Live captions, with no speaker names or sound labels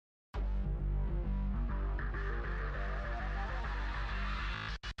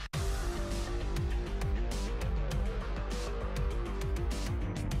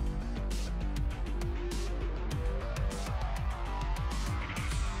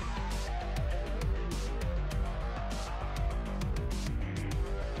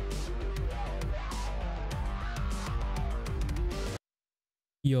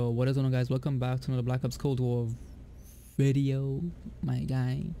Yo, what is going on, guys? Welcome back to another Black Ops Cold War video, my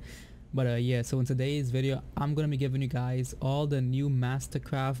guy. But yeah, so in today's video I'm gonna be giving you guys all the new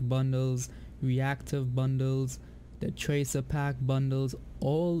Mastercraft bundles, reactive bundles, the tracer pack bundles,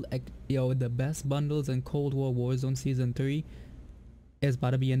 all the best bundles in Cold War Warzone Season 3 is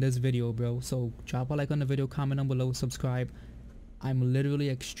about to be in this video, bro. So drop a like on the video, comment down below, subscribe. I'm literally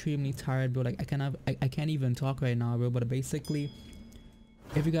extremely tired, bro. Like I can't even talk right now, bro. But basically,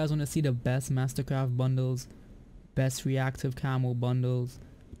 if you guys want to see the best Mastercraft bundles, best reactive camo bundles,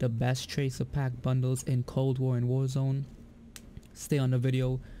 the best tracer pack bundles in Cold War and Warzone, stay on the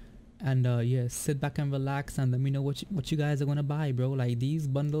video and yeah, sit back and relax and let me know what you guys are gonna buy, bro. Like, these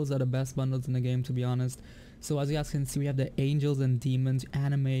bundles are the best bundles in the game, to be honest. So as you guys can see, we have the Angels and Demons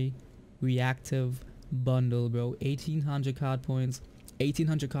anime reactive bundle, bro. 1800 card points,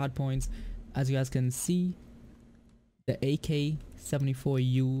 1800 card points. As you guys can see, the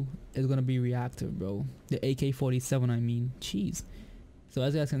AK-74U is gonna be reactive, bro. The AK-47, I mean, jeez. So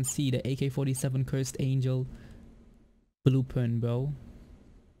as you guys can see, the AK-47 Cursed Angel blueprint, bro.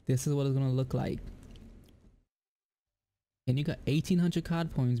 This is what it's gonna look like. And you got 1800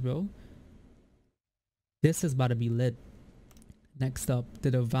 card points, bro. This is about to be lit. Next up, the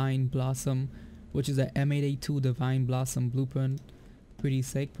Divine Blossom, which is a M8A2 Divine Blossom blueprint. Pretty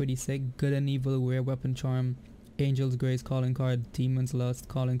sick, pretty sick. Good and Evil Rare Weapon Charm, Angel's Grace calling card, Demon's Lust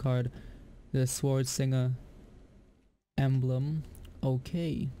calling card, the Sword Singer emblem.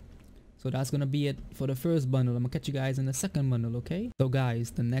 Okay, so that's gonna be it for the first bundle. I'm gonna catch you guys in the second bundle, okay? So guys,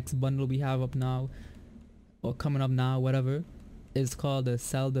 the next bundle we have up now, or coming up now, whatever, is called the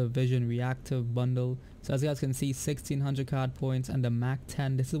Cell Division Reactive Bundle. So as you guys can see, 1600 card points and the Mac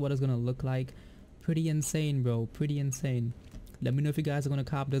 10. This is what it's gonna look like. Pretty insane, bro. Pretty insane. Let me know if you guys are gonna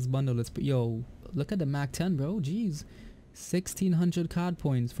cop this bundle. Yo, look at the Mac 10, bro. Jeez, 1600 card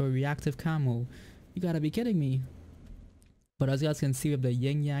points for reactive camo. You gotta be kidding me. But as you guys can see, we have the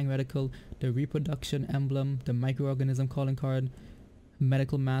Yin Yang Reticle, the Reproduction Emblem, the Microorganism Calling Card,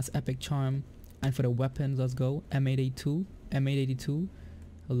 Medical Mass Epic Charm, and for the weapons, let's go, M882,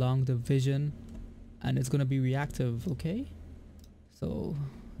 along the Vision, and it's gonna be reactive, okay? So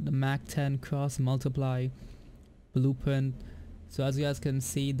the Mac 10 Cross Multiply blueprint. So as you guys can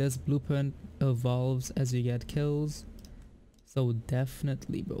see, this blueprint evolves as you get kills. So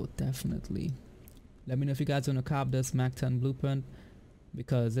definitely, bro, definitely. Let me know if you guys want to cop this Mac 10 blueprint,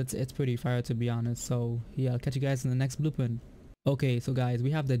 because it's pretty fire, to be honest. So yeah, I'll catch you guys in the next blueprint. Okay, so guys,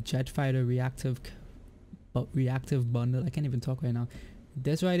 we have the Jet Fighter reactive bundle. I can't even talk right now.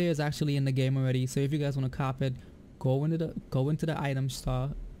 This right here is actually in the game already. So if you guys want to cop it, go into the item go into the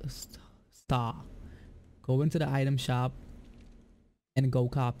item shop and go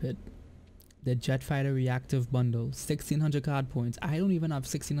cop it. The Jet Fighter reactive bundle, 1600 card points. I don't even have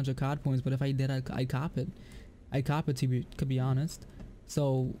 1600 card points, but if I did, I'd cop it. I'd cop it, to be honest.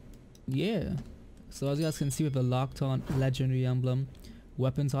 So yeah, so as you guys can see, with the locked on legendary emblem,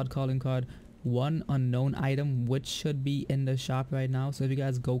 weapons hot calling card, one unknown item which should be in the shop right now. So if you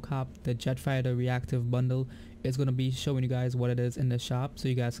guys go cop the Jet Fighter reactive bundle, it's gonna be showing you guys what it is in the shop, so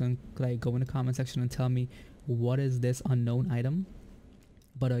you guys can like go in the comment section and tell me what is this unknown item.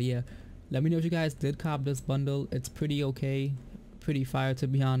 But yeah, let me know if you guys did cop this bundle. It's pretty okay, pretty fire, to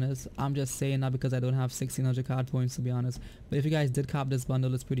be honest. I'm just saying that because I don't have 1600 card points, to be honest. But if you guys did cop this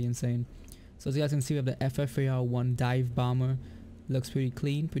bundle, it's pretty insane. So as you guys can see, we have the FFAR-1 Dive Bomber. Looks pretty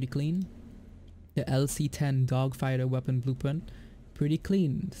clean, pretty clean. The LC-10 Dogfighter weapon blueprint, pretty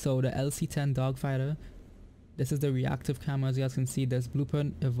clean. So the LC-10 Dogfighter, this is the reactive camo. As you guys can see, this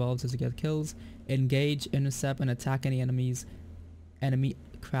blueprint evolves as you get kills. Engage, intercept, and attack any enemy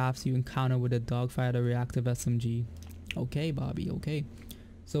crafts you encounter with a Dogfighter reactive SMG. Okay, Bobby, okay.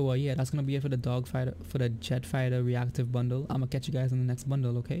 So yeah, that's gonna be it for the Jet Fighter reactive bundle. I'm gonna catch you guys in the next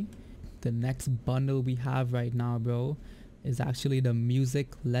bundle, okay? The next bundle we have right now, bro, is actually the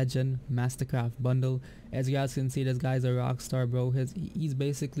Music Legend Mastercraft bundle. As you guys can see, this guy's a rock star, bro. He's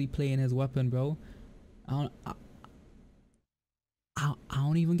basically playing his weapon, bro. I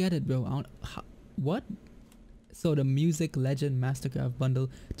don't even get it, bro. What? So the Music Legend Mastercraft bundle,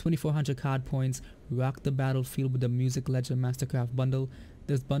 2400 card points. Rock the battlefield with the Music Legend Mastercraft bundle.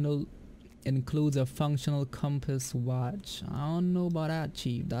 This bundle includes a functional compass watch. I don't know about that,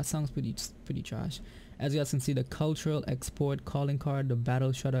 chief. That sounds pretty trash. As you guys can see, the Cultural Export calling card, the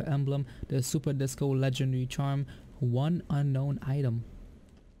Battle Shredder emblem, the Super Disco legendary charm, one unknown item.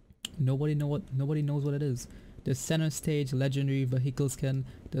 Nobody knows what it is. The Center Stage legendary vehicle skin,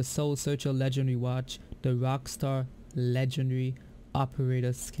 the Soul Searcher legendary watch, the Rockstar legendary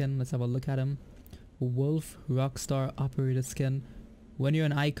operator skin. Let's have a look at him. Wolf Rockstar operator skin, When you're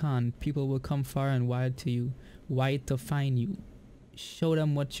an icon, people will come far and wide to you, wide to find you. Show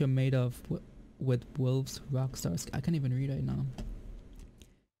them what you're made of with Wolf's Rockstar. I can't even read right now.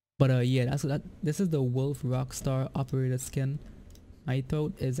 But yeah, this is the Wolf Rockstar Operator skin. My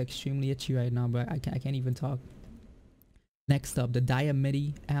throat is extremely itchy right now, but I can't even talk. Next up, the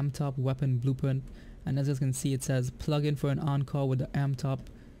Diamidi Am-Top Weapon Blueprint. And as you can see, it says plug in for an on-call with the Am-Top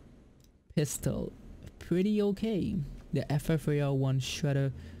pistol. Pretty okay. The FFAR1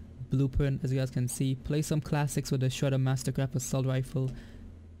 Shredder Blueprint, as you guys can see. Play some classics with the Shredder Mastercraft Assault Rifle.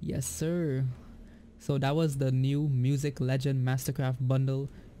 Yes, sir. So that was the new Music Legend Mastercraft bundle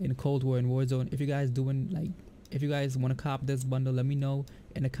in Cold War and Warzone. If you guys if you guys want to cop this bundle, let me know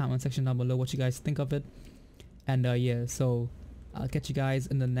in the comment section down below what you guys think of it. And yeah, so I'll catch you guys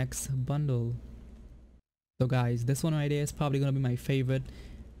in the next bundle. So guys, this one right here is probably gonna be my favorite,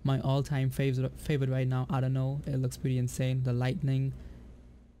 my all-time favorite right now. I don't know, it looks pretty insane. The lightning,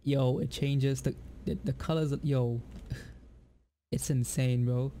 yo, it changes the colors, yo. It's insane,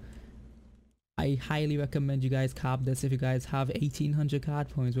 bro. I highly recommend you guys cop this if you guys have 1800 card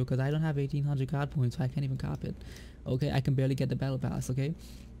points, bro, because I don't have 1800 card points, so I can't even cop it. Okay, I can barely get the battle pass. Okay,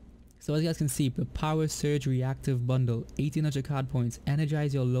 so as you guys can see, the Power Surge Reactive Bundle, 1800 card points.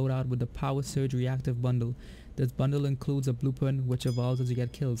 Energize your loadout with the Power Surge Reactive Bundle. This bundle includes a blueprint which evolves as you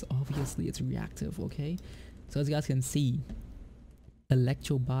get kills. Obviously, it's reactive, okay? So as you guys can see,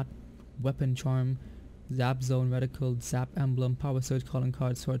 Electrobot, Weapon Charm, Zap Zone, Reticle, Zap Emblem, Power Surge Calling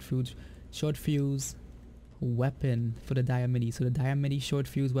Card, Short Fuse, Weapon for the Diamidi. So the Diamidi Short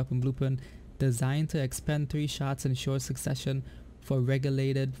Fuse Weapon Blueprint, designed to expend 3 shots in short succession for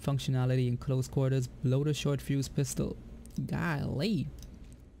regulated functionality in close quarters. Blow the Short Fuse Pistol. Golly.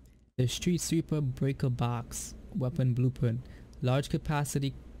 The Street Sweeper Breaker Box Weapon Blueprint, large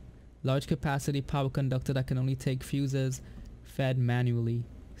capacity power conductor that can only take fuses fed manually.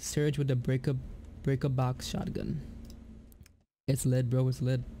 Surge with the breaker box shotgun. It's lit, bro. It's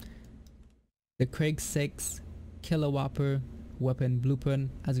lit. The Craig 6 Killer Whopper Weapon Blueprint,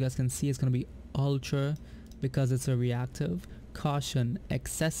 as you guys can see, it's gonna be ultra because it's a reactive. Caution,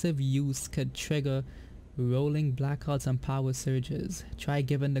 excessive use could trigger rolling blackouts and power surges. Try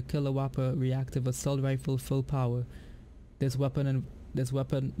giving the Killer Whopper reactive assault rifle full power. This blueprint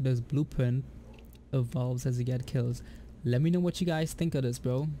evolves as you get kills. Let me know what you guys think of this,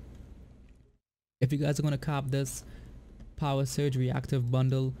 bro. If you guys are gonna cop this Power Surge Reactive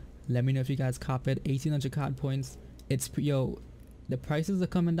bundle, let me know if you guys cop it. 1800 card points. It's yo, the prices are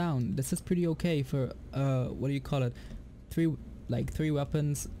coming down. This is pretty okay for what do you call it, three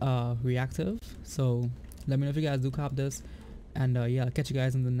weapons reactive. So let me know if you guys do cop this. And yeah, I'll catch you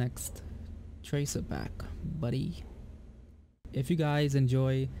guys in the next tracer pack, buddy. If you guys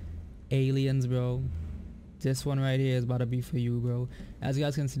enjoy aliens, bro, this one right here is about to be for you, bro. As you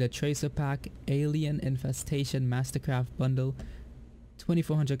guys can see, the tracer pack Alien Infestation Mastercraft bundle,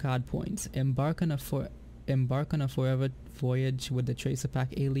 2400 card points. Embark on a forever voyage with the tracer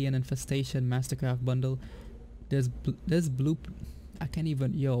pack Alien Infestation Mastercraft bundle. This blue, I can't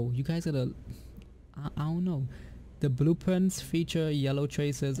even, yo, you guys gotta, I don't know. The blueprints feature yellow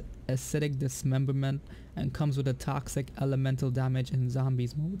tracers, acidic dismemberment, and comes with a toxic elemental damage in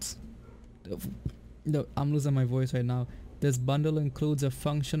zombies modes. No, I'm losing my voice right now. This bundle includes a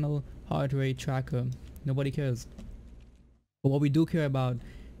functional heart rate tracker. Nobody cares. But what we do care about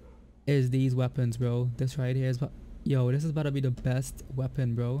is these weapons, bro. This right here is, yo, this is about to be the best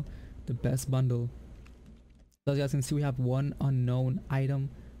weapon, bro. The best bundle. So as you guys can see, we have one unknown item,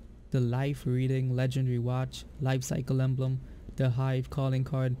 the Life Reading Legendary Watch, Life Cycle Emblem, the Hive Calling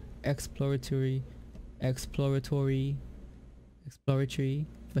Card, Exploratory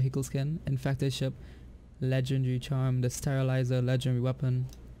Vehicle Skin, Infected Ship, Legendary Charm, the Sterilizer Legendary Weapon.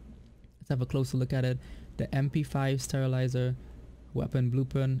 Let's have a closer look at it. The MP5 Sterilizer Weapon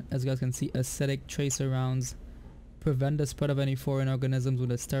Blueprint. As you guys can see, acidic tracer rounds, prevent the spread of any foreign organisms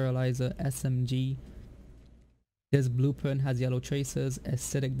with a Sterilizer SMG. This blueprint has yellow tracers,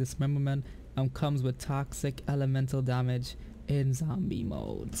 acidic dismemberment, and comes with toxic elemental damage in zombie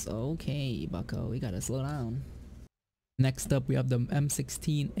modes. Okay, bucko, we gotta slow down. Next up, we have the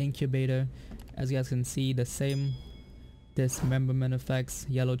M16 Incubator. As you guys can see, the same dismemberment effects,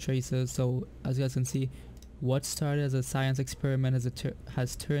 yellow tracers. So as you guys can see, what started as a science experiment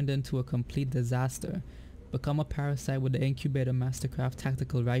has turned into a complete disaster. Become a parasite with the Incubator Mastercraft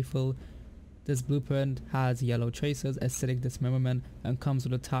Tactical Rifle. This blueprint has yellow tracers, acidic dismemberment, and comes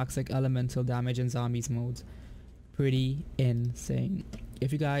with a toxic elemental damage in zombies modes. Pretty insane.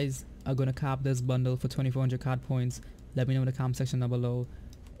 If you guys are gonna cop this bundle for 2400 card points, let me know in the comment section down below.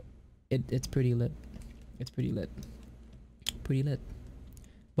 It's pretty lit. It's pretty lit. Pretty lit.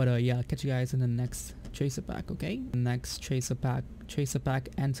 But yeah, catch you guys in the next tracer pack. Okay, next tracer pack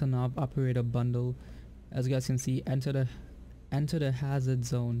Antonov operator bundle. As you guys can see, enter the hazard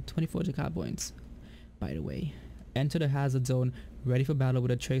zone. 24 card points, by the way. Enter the hazard zone, ready for battle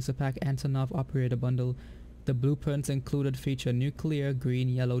with a tracer pack Antonov operator bundle. The blueprints included feature nuclear, green,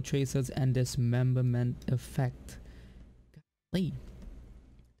 yellow tracers and dismemberment effect.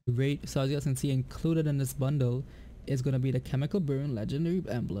 So as you guys can see, included in this bundle is going to be the chemical burn legendary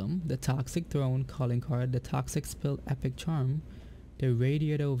emblem, the toxic throne calling card, the toxic spill epic charm, the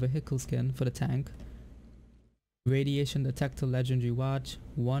radiator vehicle skin for the tank, radiation detector legendary watch,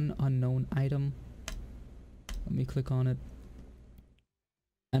 one unknown item. Let me click on it.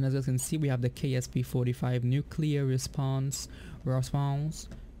 And as you can see, we have the KSP 45 nuclear response.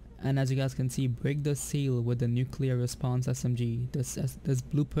 And as you guys can see, break the seal with the nuclear response SMG. This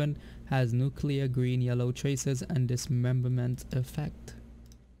blueprint has nuclear, green, yellow traces and dismemberment effect.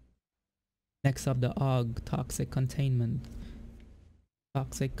 Next up, the AUG toxic containment.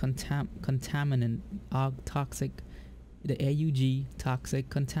 Toxic contaminant. AUG toxic. The AUG toxic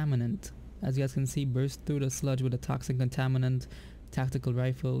contaminant. As you guys can see, burst through the sludge with a toxic contaminant. Tactical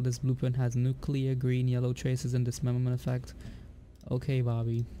rifle. This blueprint has nuclear, green, yellow traces and dismemberment effect. Okay,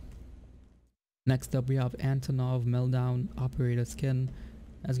 Bobby. Next up, we have Antonov meltdown operator skin.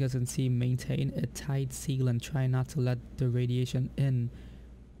 As you guys can see, maintain a tight seal and try not to let the radiation in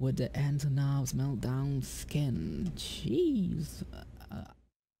with the Antonov's meltdown skin. Jeez,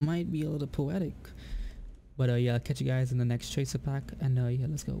 might be a little poetic, but yeah, catch you guys in the next tracer pack. And yeah,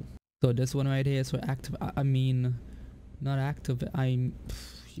 let's go. So this one right here is for active. I mean, not active.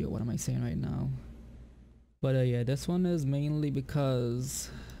 Yo, what am I saying right now? But yeah, this one is mainly because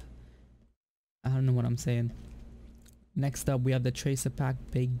I don't know what I'm saying. Next up, we have the tracer pack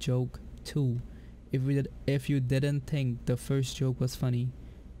Big Joke 2. If you didn't think the first joke was funny,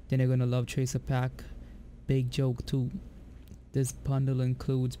 then you're gonna love tracer pack Big Joke 2. This bundle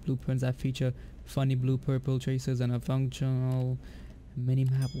includes blueprints that feature funny blue purple tracers and a functional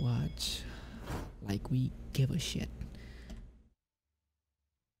minimap watch. Like we give a shit.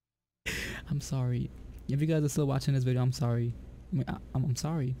 I'm sorry. If you guys are still watching this video, I'm sorry. I mean, I'm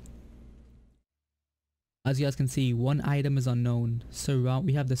sorry. As you guys can see, one item is unknown.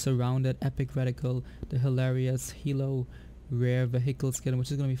 We have the surrounded epic reticle, the hilarious helo rare vehicle skin, which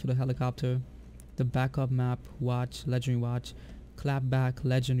is going to be for the helicopter, the backup map watch, legendary watch, clapback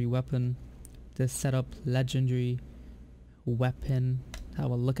legendary weapon, the setup legendary weapon. Have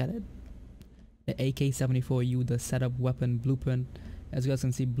a look at it. The AK-74U, the setup weapon blueprint. As you guys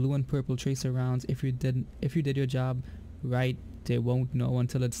can see, blue and purple tracer rounds. If you did your job right, they won't know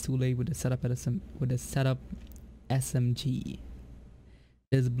until it's too late with the setup SMG.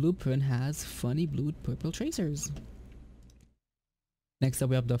 This blueprint has funny blue purple tracers. Next up,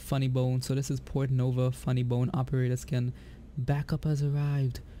 we have the funny bone. So this is Port Nova funny bone operator skin. Backup has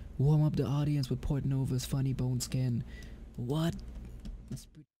arrived. Warm up the audience with Port Nova's funny bone skin. What? That's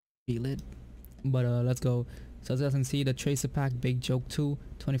pretty lit. But let's go. So as you guys can see, the tracer pack Big Joke 2,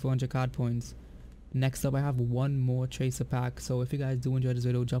 2400 card points. Next up, I have one more tracer pack. So if you guys do enjoy this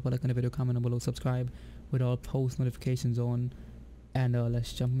video, drop a like on the video, comment down below, subscribe with all post notifications on, and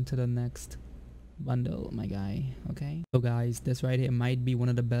let's jump into the next bundle, my guy. Okay, so guys, this right here might be one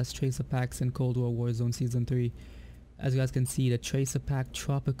of the best tracer packs in Cold War Warzone Season 3. As you guys can see, the tracer pack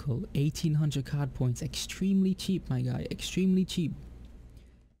Tropical, 1800 card points, extremely cheap, my guy, extremely cheap.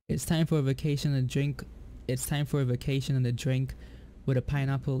 It's time for a vacation and drink. It's time for a vacation and a drink with a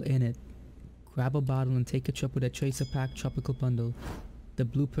pineapple in it. Grab a bottle and take a trip with a tracer pack tropical bundle. The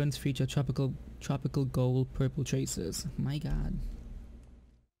blueprints feature tropical gold purple tracers. My god.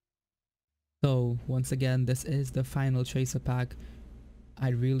 So once again, this is the final tracer pack.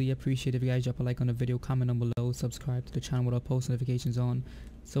 I'd really appreciate if you guys drop a like on the video, comment down below, subscribe to the channel with all post notifications on.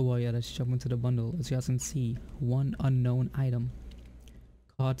 So yeah, let's jump into the bundle. As you guys can see, one unknown item.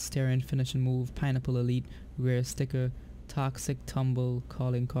 Caught staring finishing move, pineapple elite, rare sticker, toxic tumble,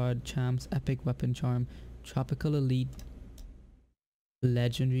 calling card, champs, epic weapon charm, tropical elite,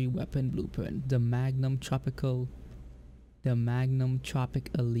 legendary weapon blueprint, the magnum tropic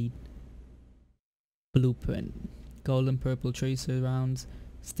elite blueprint, golden purple tracer rounds,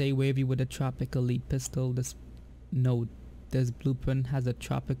 stay wavy with a tropic elite pistol. This blueprint has a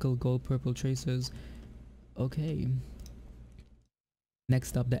tropical gold purple tracers. Okay,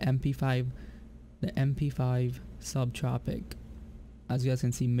 next up, the MP5 subtropic. As you guys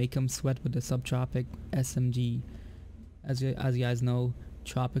can see, make them sweat with the subtropic SMG. As you guys know,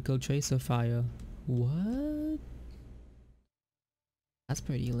 tropical tracer fire. What? That's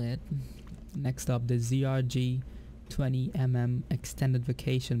pretty lit. Next up, the ZRG 20 extended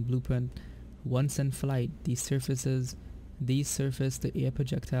vacation blueprint. Once in flight, these surface to air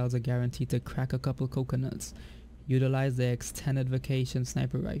projectiles are guaranteed to crack a couple coconuts. Utilize the extended vacation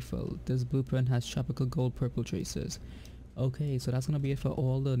sniper rifle. This blueprint has tropical gold purple tracers. Okay, so that's gonna be it for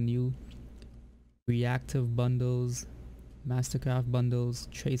all the new reactive bundles, Mastercraft bundles,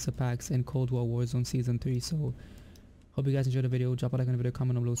 tracer packs in Cold War Warzone Season 3. So hope you guys enjoyed the video. Drop a like on the video,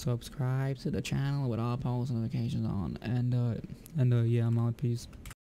 comment down below, subscribe to the channel with all post notifications on, and yeah, I'm out. Peace.